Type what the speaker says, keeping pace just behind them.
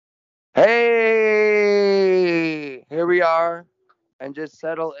here we are, and just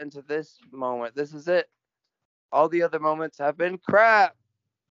settle into this moment. This is it. All the other moments have been crap,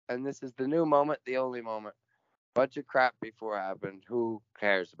 and this is the new moment, the only moment. Bunch of crap before happened. Who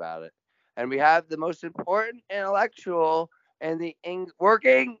cares about it? And we have the most important intellectual in the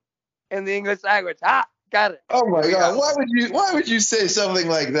working in the English language. Ah, got it. Oh my Here we God! go. Why would you say something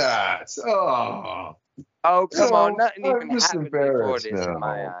like that? Oh, Oh, come on. Nothing I'm even just happened before embarrassed this in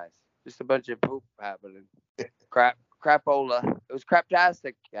my now. eyes. Just a bunch of poop happening. Crapola. It was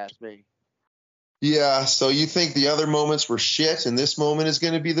craptastic, ask me. Yeah. So you think the other moments were shit, and this moment is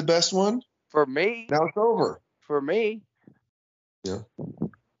going to be the best one? For me, Now it's over. for me, Yeah.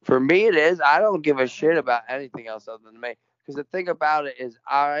 for me it is. I don't give a shit about anything else other than me. Because the thing about it is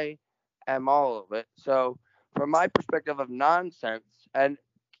I am all of it. So from my perspective of nonsense, and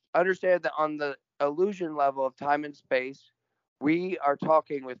understand that on the illusion level of time and space, we are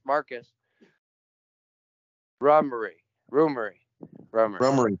talking with Marcus Rummery, Rumery, Rummery,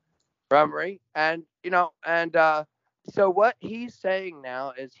 Rummery. Rummery, and so what he's saying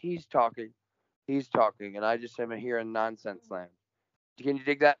now is he's talking, and I just am here in nonsense land. Can you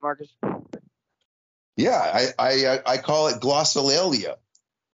dig that, Marcus? Yeah. I call it glossolalia.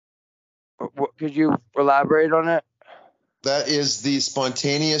 Could you elaborate on it? That is the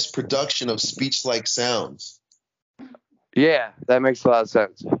spontaneous production of speech-like sounds. Yeah, that makes a lot of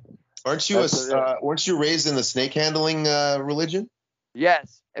sense. Aren't you That's what it is. weren't you raised in the snake handling religion?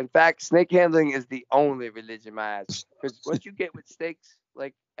 Yes, in fact, snake handling is the only religion my ass. Because once you get with snakes,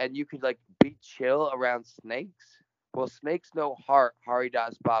 like, and you could like be chill around snakes. Well, snakes know heart.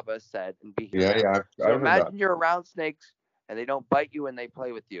 Haridas Baba said, and be here Yeah, now. yeah, So I've heard that. imagine you're around snakes and they don't bite you and they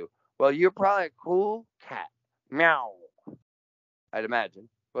play with you. Well, you're probably a cool cat. Meow. I'd imagine.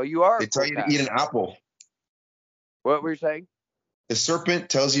 Well, you are They a tell cool you to cat. eat an apple. What were you saying? The serpent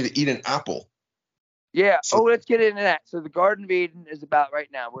tells you to eat an apple. Yeah. So Oh, let's get into that. So the Garden of Eden is about right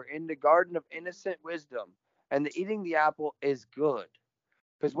now. We're in the Garden of Innocent Wisdom, and the eating the apple is good.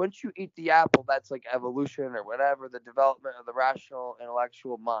 Because once you eat the apple, that's like evolution or whatever, the development of the rational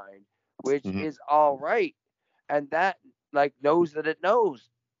intellectual mind, which mhm. is all right. And that like knows that it knows.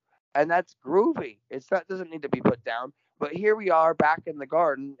 And that's groovy. It's not doesn't need to be put down. But here we are back in the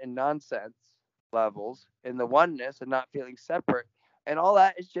garden in nonsense levels, in the oneness and not feeling separate. And all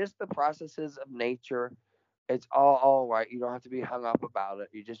that is just the processes of nature. It's all right. You don't have to be hung up about it.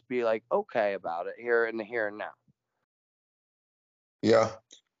 You just be like okay about it here in the here and now. Yeah.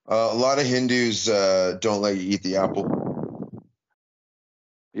 A lot of Hindus don't let you eat the apple.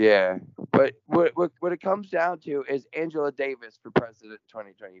 Yeah, but what it comes down to is Angela Davis for president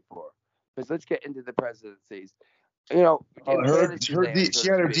 2024. Because let's get into the presidencies. You know, in fantasy land, so She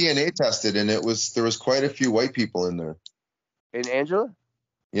to had her speak. DNA tested, and there was quite a few white people in there. In Angela?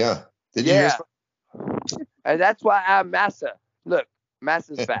 Yeah. Did you hear? Yeah, and that's why I'm Massa. Look,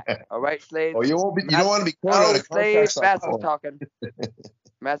 Massa's back. All right, slave. Oh, you don't Mass. want to be quoted out Oh, of slave. context on that Massa's one. talking.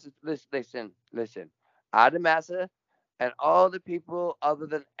 Massa, listen. Adam Massa and all the people other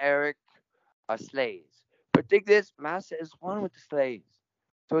than Eric are slaves. But dig this, Massa is one with the slaves.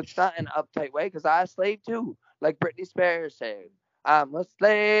 So it's not an uptight way, because I a slave too. Like Britney Spears said, I'm a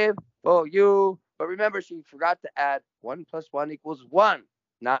slave for you. But remember, she forgot to add 1 plus 1 equals 1,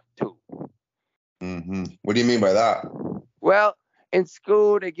 not 2. What do you mean by that? Well, in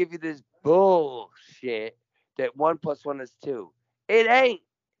school, they give you this bullshit that 1 plus 1 is 2. It ain't.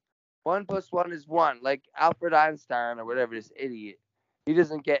 1 plus 1 is 1. Like Albert Einstein or whatever, this idiot. He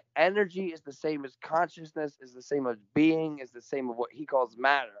doesn't get energy is the same as consciousness, is the same as being, is the same as what he calls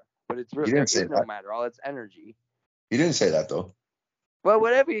matter. But it's real. You There didn't say is no that. matter. All it's energy. You didn't say that though. Well,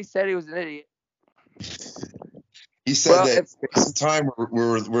 whatever he said, he was an idiot. He said Well, that if space and time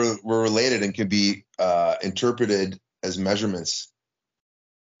were related and could be interpreted as measurements,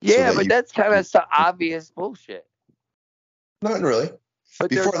 so yeah, that but you. that's kind of so obvious bullshit. Not really. But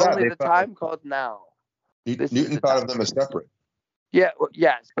Before there's that, only they the thought time called now. This is Newton the thought time. of them as separate. Yeah, well,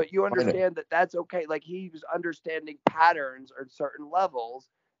 yes, but you I know. understand that that's okay. Like he was understanding patterns or certain levels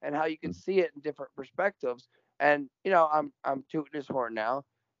and how you can see it in different perspectives. And I'm tooting his horn now.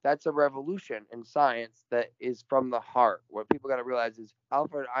 That's a revolution in science that is from the heart. What people got to realize is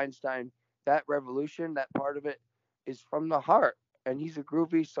Albert Einstein. That revolution, that part of it, is from the heart. And he's a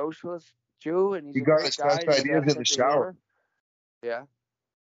groovy socialist Jew, and he's He a got great his guy, best and he's got ideas a in the sense of shower. humor. Yeah.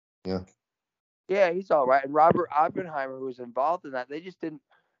 Yeah. Yeah, he's all right. And Robert Oppenheimer, who was involved in that, they just didn't.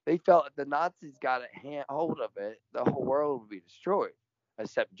 They felt if the Nazis got a hold of it, the whole world would be destroyed,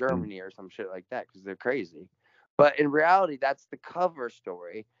 except Mm. Germany or some shit like that, because they're crazy. But in reality, that's the cover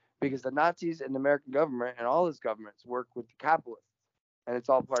story, because the Nazis and the American government and all those governments work with the capitalists, and it's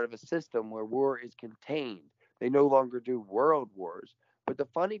all part of a system where war is contained. They no longer do world wars. But the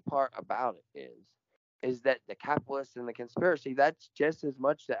funny part about it is that the capitalists and the conspiracy, that's just as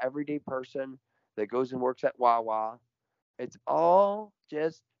much the everyday person that goes and works at Wawa. It's all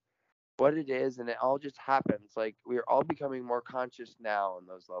just what it is, and it all just happens. Like, we're all becoming more conscious now on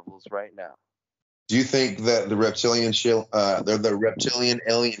those levels right now. Do you think that the reptilian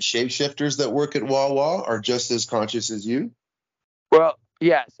alien shapeshifters that work at Wawa are just as conscious as you? Well,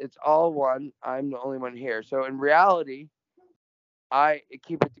 yes, it's all one. I'm the only one here. So in reality, I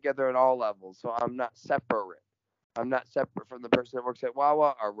keep it together at all levels. So I'm not separate. I'm not separate from the person that works at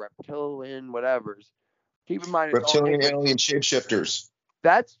Wawa or reptilian, whatever's. Keep in mind, it's all Reptilian different. alien shapeshifters.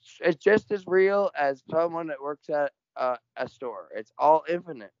 It's just as real as someone that works at a store. It's all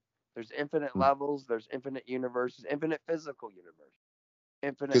infinite. There's infinite levels. There's infinite universes, infinite physical universe,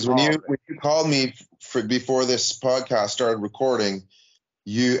 infinite. Because when you called me before this podcast started recording,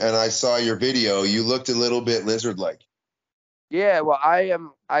 I saw your video, you looked a little bit lizard-like. Yeah, well,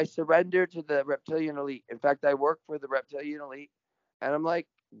 I surrender to the reptilian elite. In fact, I work for the reptilian elite, and I'm like,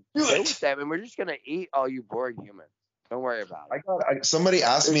 Do go it. with them, and we're just gonna eat all you boring humans. Don't worry about it. Somebody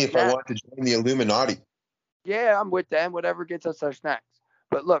asked me if I wanted to join the Illuminati. Yeah, I'm with them. Whatever gets us our snacks.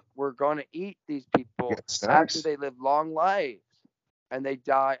 But look, we're gonna eat these people after they live long lives, and they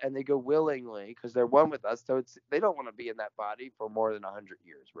die, and they go willingly because they're one with us. So they don't want to be in that body for more than 100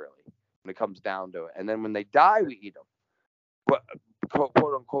 years, really, when it comes down to it. And then when they die, we eat them. But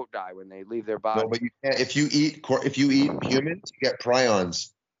quote unquote die when they leave their body. No, but you can't. If you eat humans, you get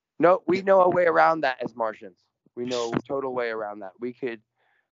prions. No, we know a way around that as Martians. We know a total way around that. We could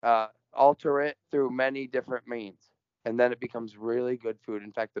alter it through many different means, and then it becomes really good food.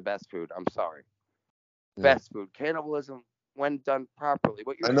 In fact, the best food. I'm sorry, best food. Cannibalism, when done properly.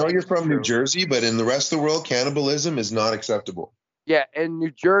 I know you're from New Jersey, but in the rest of the world, cannibalism is not acceptable. Yeah, in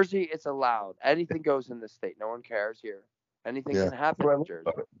New Jersey, it's allowed. Anything goes in the state. No one cares here. Anything can happen in Jersey.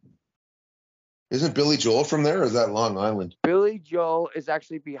 Isn't Billy Joel from there, or is that Long Island? Billy Joel is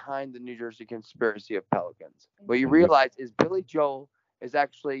actually behind the New Jersey conspiracy of pelicans. What you realize is Billy Joel is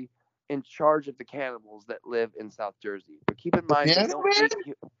actually in charge of the cannibals that live in South Jersey. But keep in mind,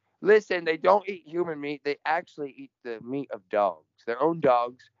 they don't eat human meat. They actually eat the meat of dogs, their own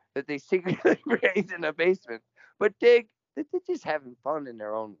dogs that they secretly raise in a basement. But they're just having fun in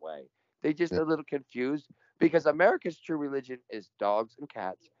their own way. They just a little confused because America's true religion is dogs and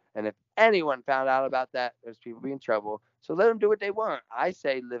cats. And if anyone found out about that, those people be in trouble. So let them do what they want. I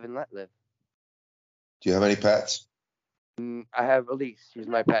say live and let live. Do you have any pets? I have Elise. She's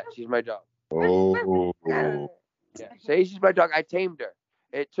my pet. She's my dog. Oh. Yeah. Say she's my dog. I tamed her.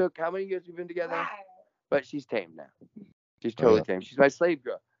 It took how many years we've been together? But she's tamed now. She's totally tamed. She's my slave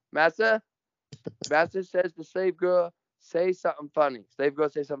girl. Massa says the slave girl, say something funny. Slave girl,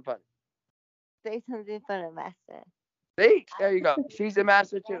 say something funny. Say something funny, Master. See? There you go. She's a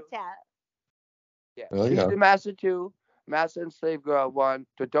master too. Yeah. She's a master too. Master and slave girl one.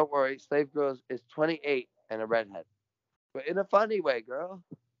 But don't worry, slave girl is 28 and a redhead. But in a funny way, girl.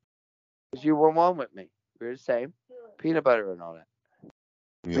 Because you were one with me. We were the same. Peanut butter and all that.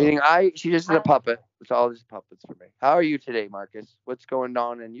 Yeah. Meaning she just is a puppet. It's all just puppets for me. How are you today, Marcus? What's going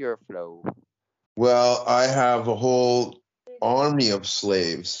on in your flow? Well, I have a whole army of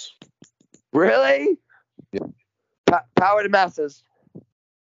slaves. Really? Yeah. Power to masses.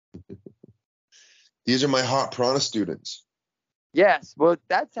 These are my hot prana students. Yes. Well,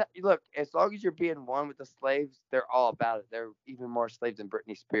 look, as long as you're being one with the slaves, they're all about it. They're even more slaves than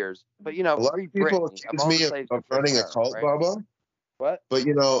Britney Spears. But, a lot of people accuse me of running a cult, right? Baba. What? But,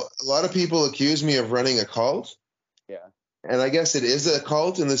 a lot of people accuse me of running a cult. Yeah. And I guess it is a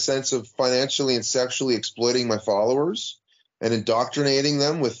cult in the sense of financially and sexually exploiting my followers and indoctrinating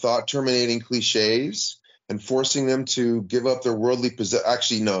them with thought-terminating cliches and forcing them to give up their worldly possessions.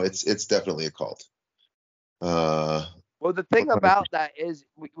 Actually, no, it's definitely a cult. Well, the thing about that is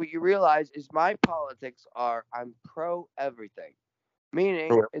what you realize is my politics are I'm pro everything,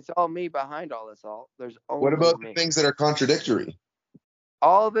 meaning it's all me behind all this. There's only what about me. The things that are contradictory?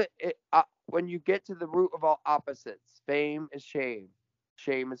 All of it. When you get to the root of all opposites, fame is shame,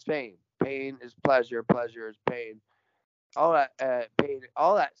 shame is fame, pain is pleasure, pleasure is pain. All that pain,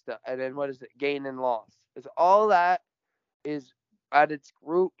 all that stuff, and then what is it? Gain and loss. It's all that is at its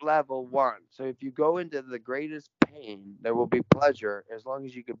root level one. So if you go into the greatest pain, there will be pleasure as long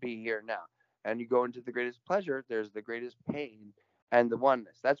as you can be here now. And you go into the greatest pleasure, there's the greatest pain and the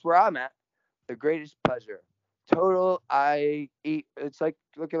oneness. That's where I'm at. The greatest pleasure. Total, I eat. It's like,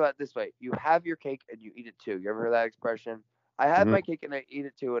 look at it this way. You have your cake and you eat it too. You ever heard that expression? I have my cake and I eat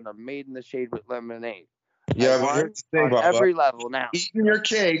it too, and I'm made in the shade with lemonade. Yeah, but here's the thing, on every level now. Eating your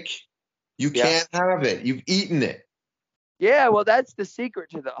cake, You can't have it. You've eaten it. Yeah, well, that's the secret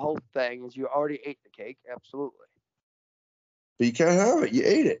to the whole thing is you already ate the cake. Absolutely. But you can't have it. You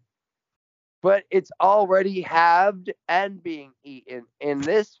ate it. But it's already halved and being eaten in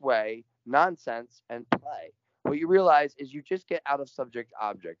this way, nonsense and play. What you realize is you just get out of subject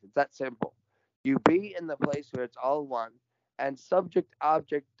object. It's that simple. You be in the place where it's all one, and subject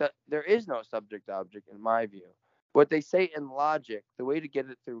object, there is no subject object in my view. What they say in logic, the way to get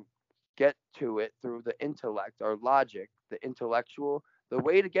to it through the intellect or logic, the intellectual, the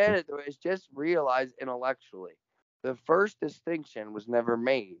way to get it is just realize intellectually. The first distinction was never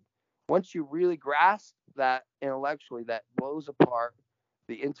made. Once you really grasp that intellectually, that blows apart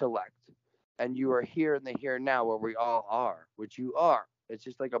the intellect, and you are here in the here and now where we all are, which you are. It's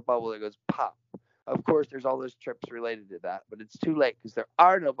just like a bubble that goes pop. Of course, there's all those trips related to that, but it's too late because there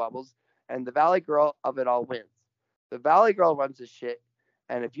are no bubbles, and the Valley Girl of it all wins. The Valley Girl runs the shit,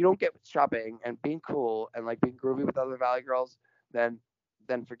 and if you don't get shopping and being cool and like being groovy with other Valley Girls, then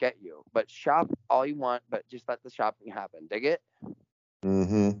forget you. But shop all you want, but just let the shopping happen. Dig it?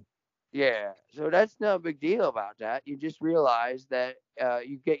 Mm-hmm. Yeah, so that's no big deal about that. You just realize that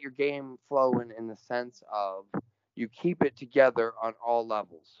you get your game flowing in the sense of you keep it together on all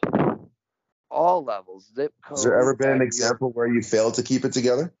levels. All levels. Zip code. Has there ever been an example where you failed to keep it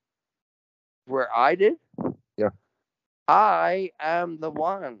together? Where I did? Yeah. I am the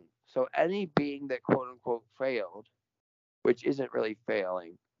one. So any being that quote unquote failed, which isn't really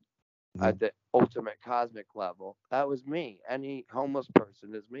failing, at the ultimate cosmic level, that was me. Any homeless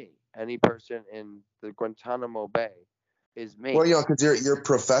person is me. Any person in the Guantanamo Bay is me. Well, because you're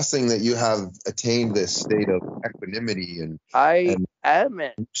professing that you have attained this state of equanimity and I am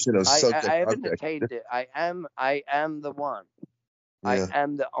it. Subject I haven't object. attained it. I am the one. Yeah. I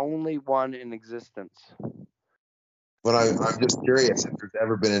am the only one in existence. But I'm just curious if there's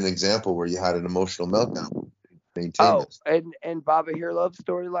ever been an example where you had an emotional meltdown. Maintain this. and Baba Here Love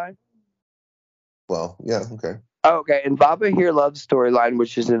storyline. Well, yeah, okay. Okay, and Baba Here Love storyline,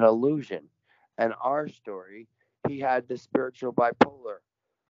 which is an illusion, and our story, he had the spiritual bipolar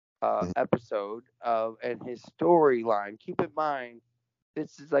episode of, and his storyline. Keep in mind,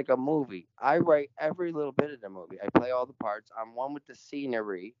 this is like a movie. I write every little bit of the movie. I play all the parts. I'm one with the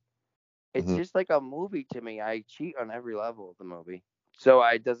scenery. It's just like a movie to me. I cheat on every level of the movie, so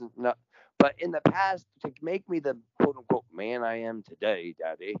I doesn't know. But in the past, to make me the quote unquote man I am today,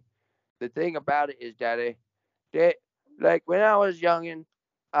 Daddy. The thing about it is, Daddy, that like when I was youngin,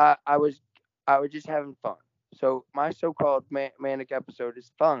 I was just having fun. So my so-called manic episode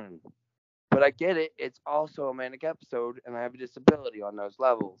is fun, but I get it. It's also a manic episode, and I have a disability on those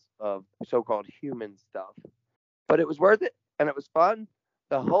levels of so-called human stuff. But it was worth it, and it was fun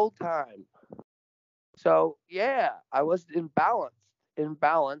the whole time. So yeah, I was imbalanced,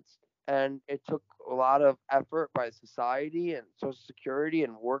 and it took a lot of effort by society and Social Security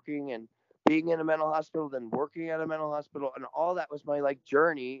and working and being in a mental hospital, then working at a mental hospital, and all that was my like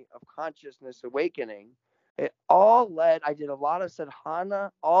journey of consciousness awakening. It all led. I did a lot of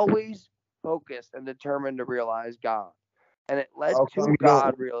sadhana, always focused and determined to realize God, and it led to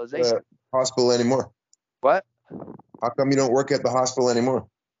God realization. Hospital anymore? What? How come you don't work at the hospital anymore?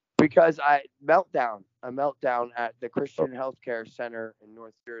 Because a meltdown at the Christian Healthcare Center in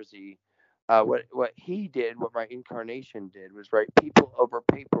North Jersey. What he did, what my incarnation did, was write people over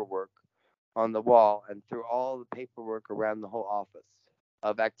paperwork on the wall and threw all the paperwork around the whole office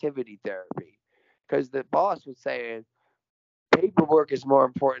of activity therapy. Because the boss was saying paperwork is more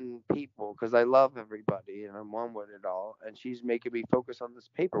important than people because I love everybody and I'm one with it all. And she's making me focus on this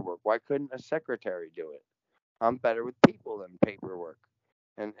paperwork. Why couldn't a secretary do it? I'm better with people than paperwork.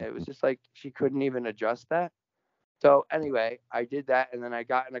 And it was just like she couldn't even adjust that. So anyway, I did that, and then I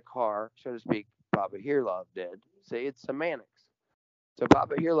got in a car, so to speak. Baba Here Love did. See, it's semantics. So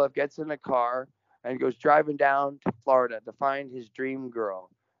Baba Here Love gets in a car and goes driving down to Florida to find his dream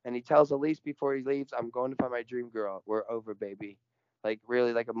girl. And he tells Elise before he leaves, "I'm going to find my dream girl. We're over, baby." Like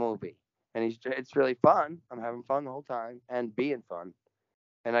really, like a movie. And it's really fun. I'm having fun the whole time and being fun.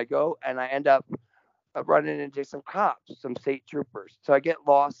 And I go and I end up running into some cops, some state troopers. So I get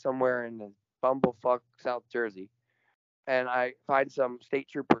lost somewhere in the bumblefuck South Jersey, and I find some state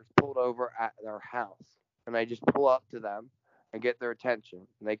troopers pulled over at their house, and I just pull up to them and get their attention,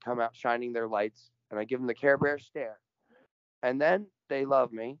 and they come out shining their lights, and I give them the Care Bear stare, and then they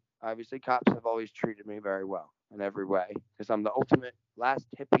love me. Obviously, cops have always treated me very well in every way because I'm the ultimate last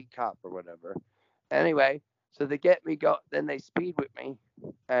hippie cop or whatever. Anyway, so they get me go. Then they speed with me,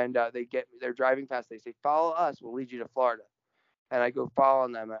 and they get me. They're driving fast. They say, "Follow us. We'll lead you to Florida." And I go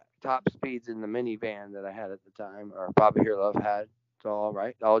following them at top speeds in the minivan that I had at the time, or Bobby Here Love had. It's all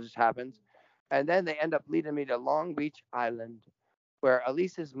right. It all just happens. And then they end up leading me to Long Beach Island, where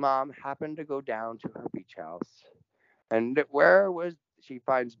Elise's mom happened to go down to her beach house. And where was she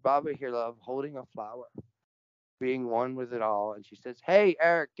finds Baba Here Love holding a flower, being one with it all. And she says, "Hey,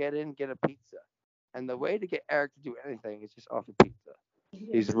 Eric, get in, get a pizza." And the way to get Eric to do anything is just offer pizza.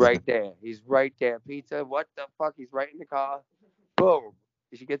 He's right there. He's right there. Pizza. What the fuck? He's right in the car. Boom.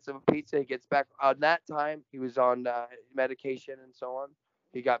 She gets him a pizza. He gets back. On that time, he was on medication and so on.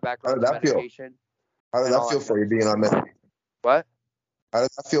 He got back How on did the that feel? medication. How did and that all feel that for kind you of being on stuff. medication? What? How did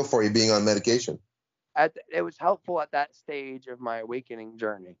that feel for you being on medication? It was helpful at that stage of my awakening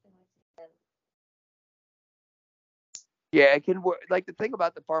journey. Yeah, it can work. Like the thing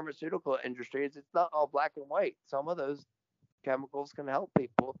about the pharmaceutical industry is it's not all black and white. Some of those chemicals can help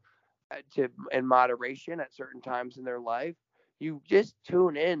people in moderation at certain times in their life. You just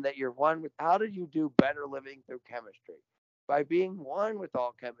tune in that you're one with. How did you do better living through chemistry? By being one with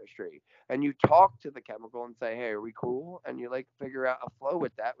all chemistry, and you talk to the chemical and say, "Hey, are we cool?" And you like figure out a flow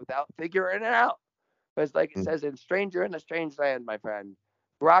with that without figuring it out. But it's like it says in "Stranger in a Strange Land," my friend.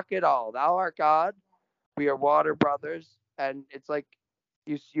 Rock it all. Thou art God. We are water brothers, and it's like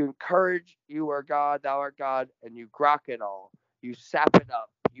you encourage. You are God. Thou art God, and you grok it all. You sap it up.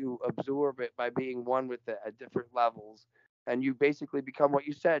 You absorb it by being one with it at different levels, and you basically become what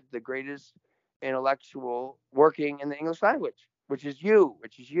you said, the greatest intellectual working in the English language, which is you,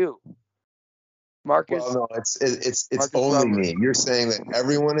 Marcus. Well, no, it's Marcus only Rumley. me. You're saying that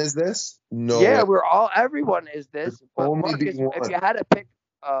everyone is this? No Yeah, way. everyone is this. There's But only Marcus, be if one. you had to pick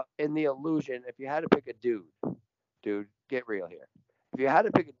in the illusion, if you had to pick a dude, get real here. If you had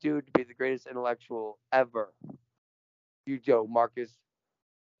to pick a dude to be the greatest intellectual ever, you'd go Marcus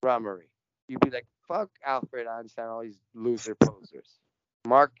Rumley. You'd be like, fuck Alfred Einstein, all these loser posers.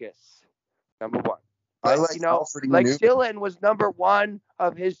 Marcus, number one. I But like Alfred E. like Newman. Dylan was number one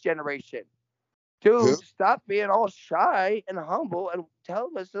of his generation. Who? Dude, stop being all shy and humble and tell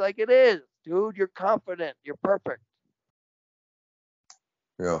us like it is. Dude, you're confident. You're perfect.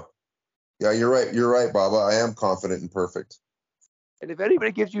 Yeah. Yeah, you're right. You're right, Baba. I am confident and perfect. And if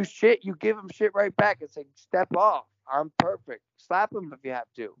anybody gives you shit, you give them shit right back and say, step off. I'm perfect. Slap them if you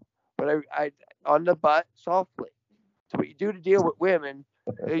have to. But I on the butt softly. So what you do to deal with women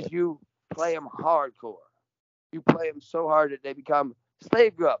is you play them hardcore. You play them so hard that they become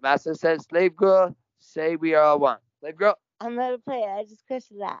slave girl. Master says, slave girl, say we are one. Slave girl. I'm not a player. I just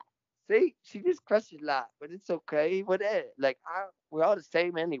crushed that. See, she just crushes a lot, but it's okay. What is it? Like, we're all the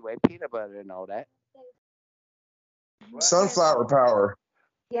same anyway. Peanut butter and all that. Sunflower power.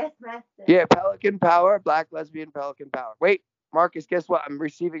 Yes, master. Yeah, Pelican Power, Black Lesbian Pelican Power. Wait, Marcus, guess what? I'm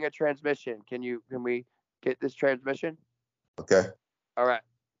receiving a transmission. Can we get this transmission? Okay. All right.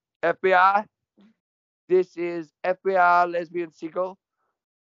 FBI, this is FBI Lesbian Seagull,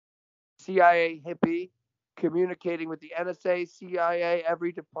 CIA hippie, communicating with the NSA, CIA,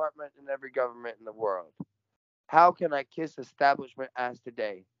 every department and every government in the world. How can I kiss establishment ass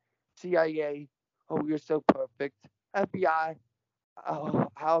today? CIA, oh, you're so perfect. FBI, oh,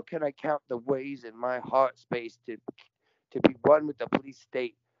 how can I count the ways in my heart space to be one with the police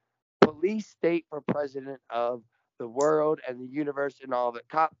state? Police state for president of the world and the universe and all of it.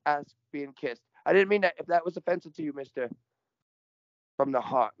 Cop ass being kissed. I didn't mean that. If that was offensive to you, mister, from the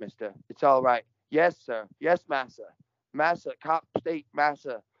heart, mister, it's all right. Yes, sir. Yes, massa. Massa, cop state,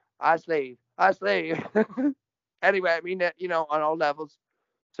 massa. I slave. I slave. Anyway, I mean that, on all levels.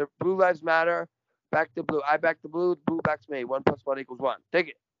 So blue lives matter. Back to blue. I back to blue. Blue backs me. 1 + 1 = 1. Take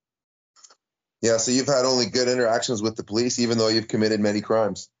it. Yeah, so you've had only good interactions with the police, even though you've committed many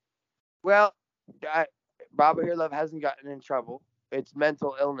crimes. Well, Baba Here Love hasn't gotten in trouble. It's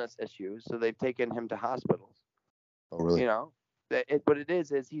mental illness issues, so they've taken him to hospitals. Oh, really? What it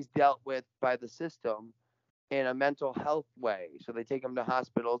is he's dealt with by the system in a mental health way. So they take him to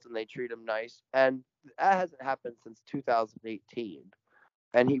hospitals and they treat him nice. And that hasn't happened since 2018.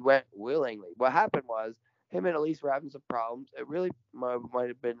 And he went willingly. What happened was him and Elise were having some problems. It really might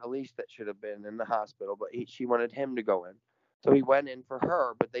have been Elise that should have been in the hospital, but she wanted him to go in. So he went in for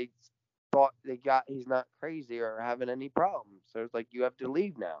her, but they thought he's not crazy or having any problems. So it's like, you have to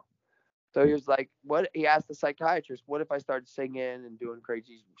leave now. So he was like, what? He asked the psychiatrist, what if I started singing and doing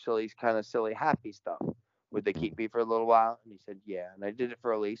crazy, silly, happy stuff? Would they keep me for a little while? And he said, yeah. And I did it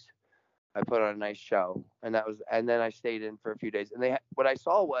for Elise. I put on a nice show, and then I stayed in for a few days. And what I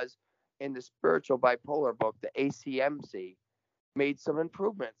saw was in the spiritual bipolar book, the ACMC made some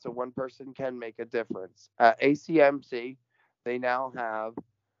improvements, so one person can make a difference. ACMC, they now have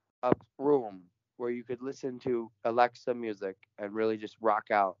a room where you could listen to Alexa music and really just rock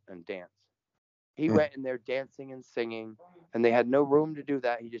out and dance. He went in there dancing and singing, and they had no room to do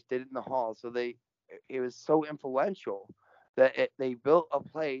that. He just did it in the hall. So it was so influential that they built a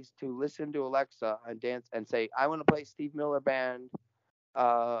place to listen to Alexa and dance and say, I want to play Steve Miller Band,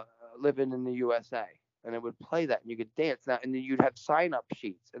 Living in the USA. And it would play that, and you could dance now, and then you'd have sign-up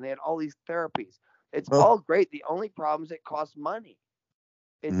sheets, and they had all these therapies. It's all great. The only problem is it costs money.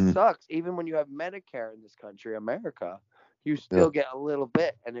 It sucks. Even when you have Medicare in this country, America, you still get a little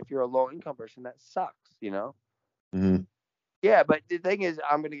bit. And if you're a low-income person, that sucks, you know? Mm-hmm. Yeah, but the thing is,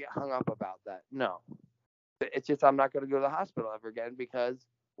 I'm going to get hung up about that. No. It's just I'm not going to go to the hospital ever again because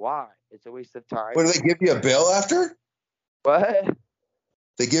why? It's a waste of time. What, do they give you a bill after? What?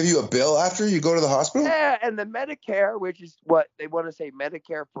 They give you a bill after you go to the hospital? Yeah, and the Medicare, which is what they want to say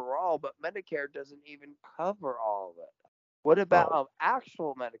Medicare for all, but Medicare doesn't even cover all of it. What about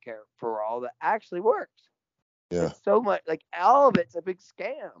actual Medicare for all that actually works? Yeah. It's so much, like all of it's a big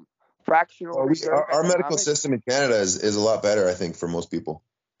scam. Fractional reserve our medical economics, system in Canada is a lot better, I think, for most people.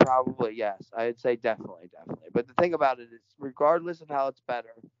 probably, yes. I'd say definitely. But the thing about it is, regardless of how it's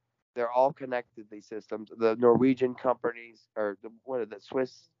better, they're all connected, these systems. The Norwegian companies, or the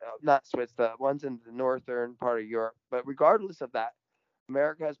Swiss, not Swiss, the ones in the northern part of Europe. But regardless of that,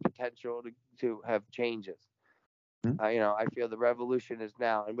 America has potential to have changes. I feel the revolution is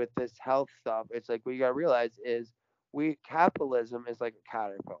now. And with this health stuff, it's like what you got to realize is capitalism is like a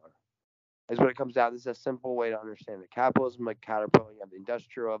caterpillar. Is what it comes down. This is a simple way to understand it. Capitalism, like caterpillar, you have the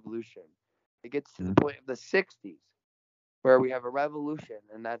industrial evolution. It gets to the point of the 60s where we have a revolution,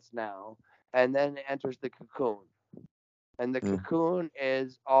 and that's now. And then it enters the cocoon. And the cocoon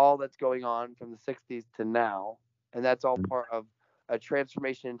is all that's going on from the 60s to now. And that's all part of a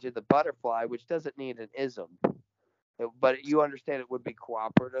transformation into the butterfly, which doesn't need an ism. But you understand it would be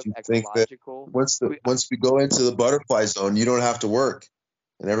cooperative, ecological. Once we go into the butterfly zone, you don't have to work.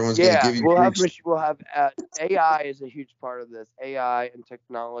 And everyone's going to give you we'll have AI is a huge part of this. AI and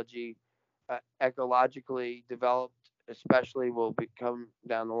technology, ecologically developed, especially, will become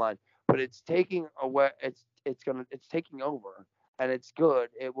down the line. But it's taking away. It's taking over, and it's good.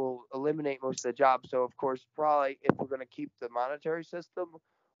 It will eliminate most of the jobs. So of course, probably if we're going to keep the monetary system,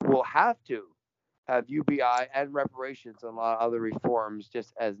 we'll have to have UBI and reparations and a lot of other reforms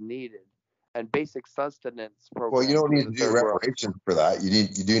just as needed. And basic sustenance programs. Well, you don't need to do reparations for that. You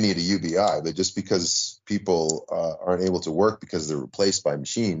do need a UBI, but just because people aren't able to work because they're replaced by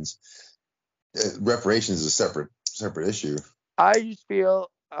machines, reparations is a separate issue. I just feel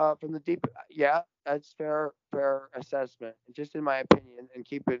from the deep, that's fair assessment. Just in my opinion, and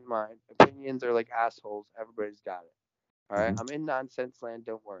keep it in mind, opinions are like assholes. Everybody's got it. All right, I'm in nonsense land.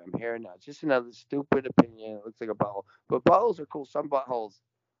 Don't worry, I'm here now. It's just another stupid opinion. It looks like a butthole, but buttholes are cool. Some buttholes.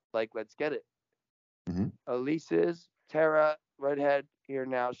 Like, let's get it. Elise's, Tara, Redhead, here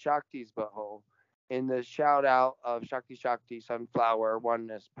now, Shakti's butthole. In the shout out of Shakti, Sunflower,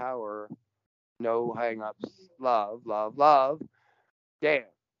 Oneness, Power, no hang ups, love. Damn.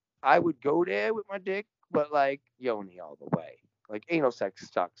 I would go there with my dick, but like, yoni all the way. Like, anal sex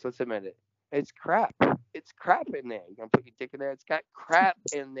sucks. Let's admit it. It's crap. It's crap in there. You're going to put your dick in there? It's got crap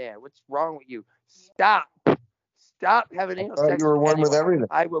in there. What's wrong with you? Stop having anal sex. You were one with everything.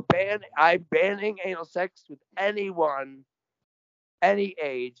 I'm banning anal sex with anyone, any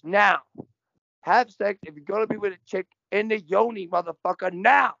age. Now, have sex if you're gonna be with a chick in the yoni, motherfucker.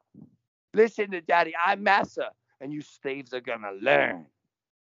 Now, listen to daddy. I'm massa, and you slaves are gonna learn.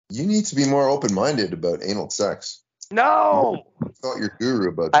 You need to be more open-minded about anal sex. No, I thought you're guru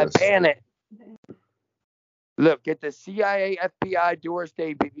about I this. ban it. Look, get the CIA, FBI, Doris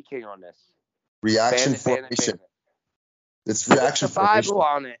Day, BB King on this. Reaction formation. It's reaction formation. Put the Bible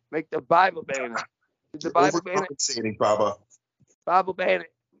on it. Make the Bible ban it. Did the Bible ban it? Baba. Bible ban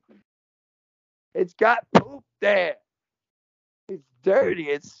it. It's got poop there. It's dirty.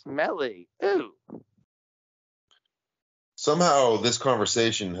 It's smelly. Ew. Somehow this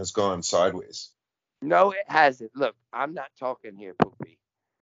conversation has gone sideways. No, it hasn't. Look, I'm not talking here, Poopy.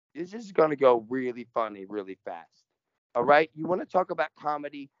 This is going to go really funny really fast. All right? You want to talk about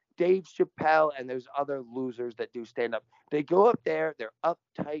comedy? Dave Chappelle and those other losers that do stand up. They go up there, they're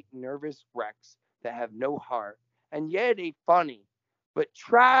uptight, nervous wrecks that have no heart. And yeah, they funny. But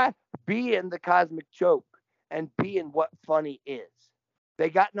try being the cosmic joke and being what funny is. They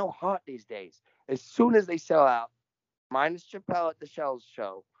got no heart these days. As soon as they sell out, minus Chappelle at the Shells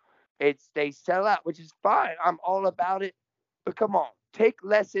show, they sell out, which is fine. I'm all about it. But come on, take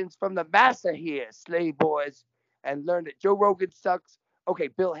lessons from the master here, slave boys, and learn that Joe Rogan sucks. Okay,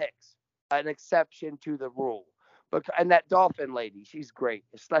 Bill Hicks, an exception to the rule. And that dolphin lady, she's great.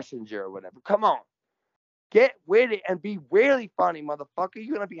 Schlesinger or whatever. Come on. Get with it and be really funny, motherfucker.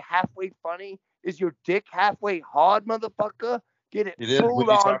 You gonna be halfway funny? Is your dick halfway hard, motherfucker? Get it You did full when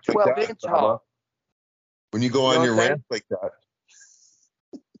you on talk like 12-inch that, hard. Baba. When you go You know on what your I'm saying? rant like that.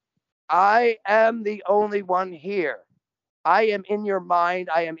 I am the only one here. I am in your mind.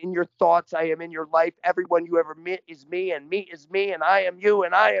 I am in your thoughts. I am in your life. Everyone you ever meet is me, and me is me, and I am you,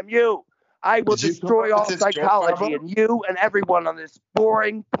 and I am you. I will Did you come destroy up all with this joke, psychology Baba? and you and everyone on this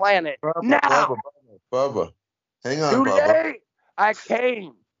boring planet. Baba, Now, Baba. Hang on, Baba. today, I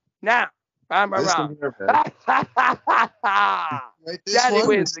came. Now, I'm around. Listen here, man. Right, this Daddy one,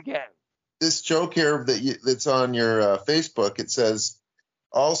 wins again. this joke here that's on your Facebook. It says,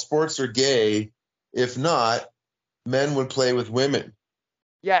 all sports are gay. If not, men would play with women.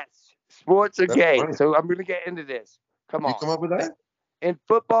 Yes, sports are That's gay. funny. So I'm going to get into this. Come You on. come up with that? In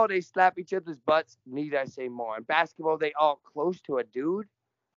football, they slap each other's butts. Need I say more? In basketball, they all close to a dude.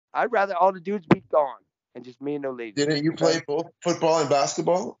 I'd rather all the dudes be gone and just me and no ladies. Didn't you play both football and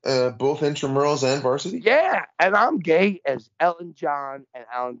basketball, both intramurals and varsity? Yeah, and I'm gay as Elton John and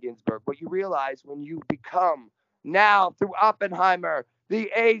Allen Ginsberg. But you realize when you become now through Oppenheimer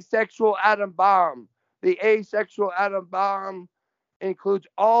the asexual atom bomb. The asexual atom bomb includes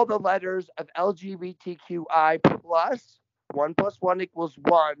all the letters of LGBTQI plus. 1 + 1 =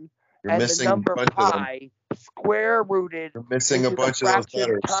 1. You're And the missing a number bunch of them. pi square rooted You're missing a into the bunch of those fraction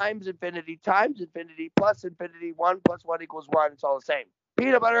letters. times infinity plus infinity. 1 + 1 = 1. It's all the same.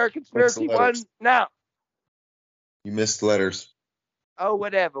 Peanut butter conspiracy one letters. now. You missed letters. Oh,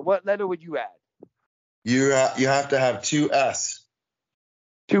 whatever. What letter would you add? You have to have 2 S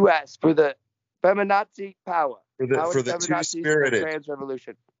 2S for the feminazi power. for the Power for to the two feminazis and the spirited. trans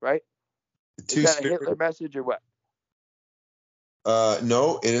revolution, right? The Is two that a Hitler spirited. message or what?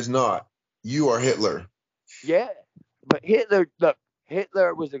 No, it is not. You are Hitler. Yeah, but Hitler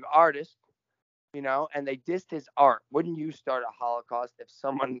was an artist, you know, and they dissed his art. Wouldn't you start a Holocaust if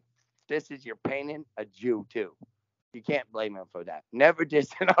someone disses your painting? A Jew too. You can't blame him for that. Never diss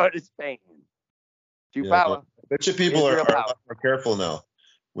an artist's painting. Jew Yeah, power. I bet you people are Israel a power. lot more careful now.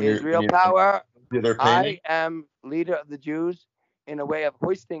 Israel power. When they're painting. I am leader of the Jews in a way of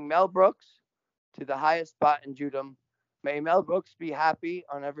hoisting Mel Brooks to the highest spot in Judaism. May Mel Brooks be happy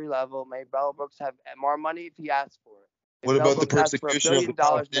on every level. May Mel Brooks have more money if he asks for it. If What Mel about the Brooks asks for $1 persecution of the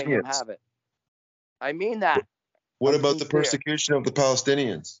billion, may him Palestinians? have it. I mean that. What I'm about the sincere. persecution of the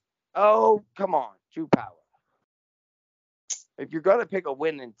Palestinians? Oh, come on, Jew power. If you're gonna pick a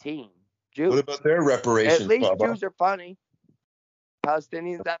winning team, Jews. What about their reparations, At least Baba? Jews are funny.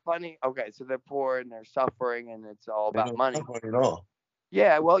 Palestinians that funny? Okay, so they're poor and they're suffering and it's all about money. Not funny at all.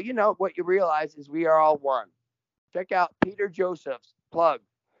 Yeah, well, you know what you realize is we are all one. Check out Peter Joseph's plug.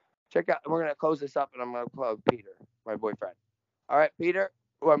 Check out. We're gonna close this up and I'm gonna plug Peter, my boyfriend. All right, Peter,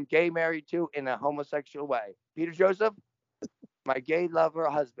 who I'm gay married to in a homosexual way. Peter Joseph, my gay lover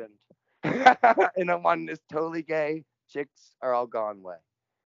husband, in a one that's totally gay. Chicks are all gone way.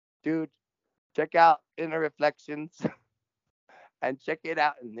 Dude, check out Inner Reflections and check it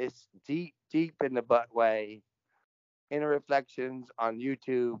out in this deep, deep in the butt way. Inner Reflections on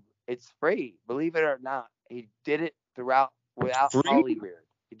YouTube. It's free, believe it or not. He did it without Free? Hollywood.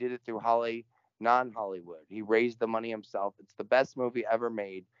 He did it through non-Hollywood. He raised the money himself. It's the best movie ever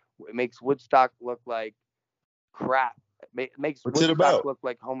made. It makes Woodstock look like crap. It makes What's it Woodstock about? look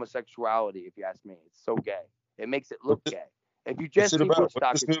like homosexuality, if you ask me. It's so gay. It makes it look What's gay. If you what's just it see about? What's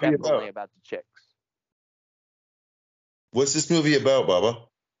Woodstock, this it's movie definitely about? about the chicks. What's this movie about, Baba?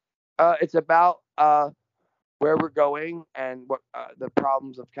 It's about where we're going and what the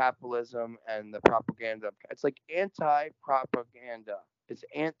problems of capitalism and the propaganda. It's like anti-propaganda. It's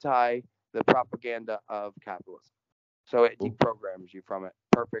anti the propaganda of capitalism. So it deprograms you from it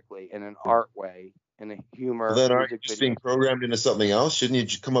perfectly in an art way, in a humor. Well, then aren't you music just video. being programmed into something else? Shouldn't you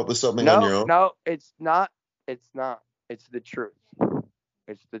just come up with something on your own? No, it's not. It's not. It's the truth.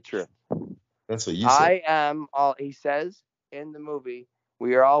 It's the truth. That's what you said. I am all. He says in the movie,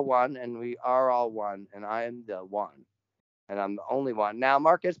 we are all one, and we are all one, and I am the one, and I'm the only one. Now,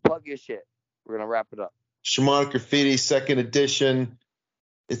 Marcus, plug your shit. We're gonna wrap it up. Shamanic Graffiti, 2nd edition.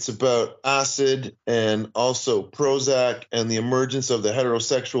 It's about acid and also Prozac and the emergence of the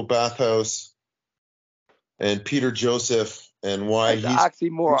heterosexual bathhouse and Peter Joseph and why That's an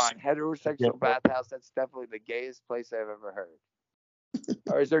he's oxymoron. Heterosexual bathhouse. That's definitely the gayest place I've ever heard.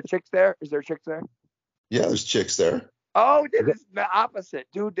 Or is there chicks there? Is there chicks there? Yeah, there's chicks there. Oh, this is the opposite,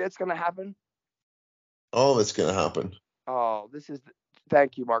 dude. That's gonna happen. All of it's gonna happen. Oh, this is.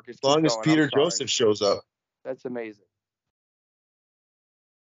 Thank you, Marcus. As long Keep as going. Peter I'm sorry. Joseph shows up. That's amazing.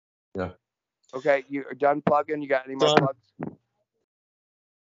 Yeah. Okay, you're done plugging. You got any more plugs?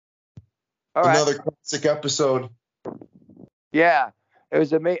 All right. Another classic episode. Yeah, it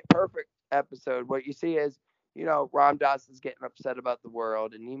was a perfect episode. What you see is, Ram Dass is getting upset about the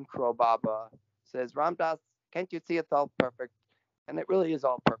world, and Neem Kro Baba says, Ram Dass, can't you see it's all perfect? And it really is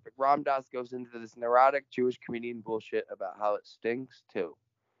all perfect. Ram Dass goes into this neurotic Jewish comedian bullshit about how it stinks too.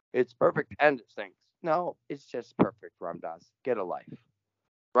 It's perfect and it stinks. No, it's just perfect, Ram Dass. Get a life.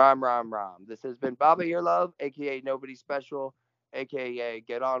 Ram, Ram, Ram. This has been Baba Your Love, aka Nobody Special, aka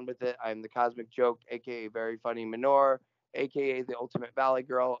Get On With It. I'm the Cosmic Joke, aka Very Funny Minor, aka the Ultimate Valley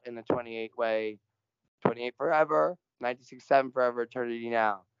Girl in the 28 way. 28 forever, 1967 forever, eternity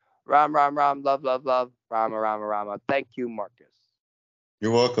now. Ram, Ram, Ram, love, love, love. Rama, Rama, Rama. Thank you, Marcus.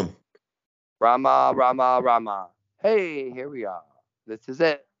 You're welcome. Rama, Rama, Rama. Hey, here we are. This is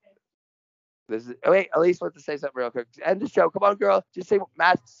it. Wait, Elise wants to say something real quick. End the show. Come on, girl. Just say,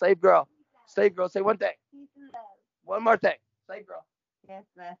 Matt, slave girl. Slave girl, say one thing. One more thing. Slave girl. Yes,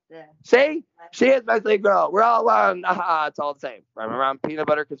 Master. See? She is my slave girl. We're all one. It's all the same. Rama, Ram, peanut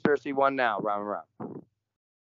butter conspiracy one now. Rama, Ram.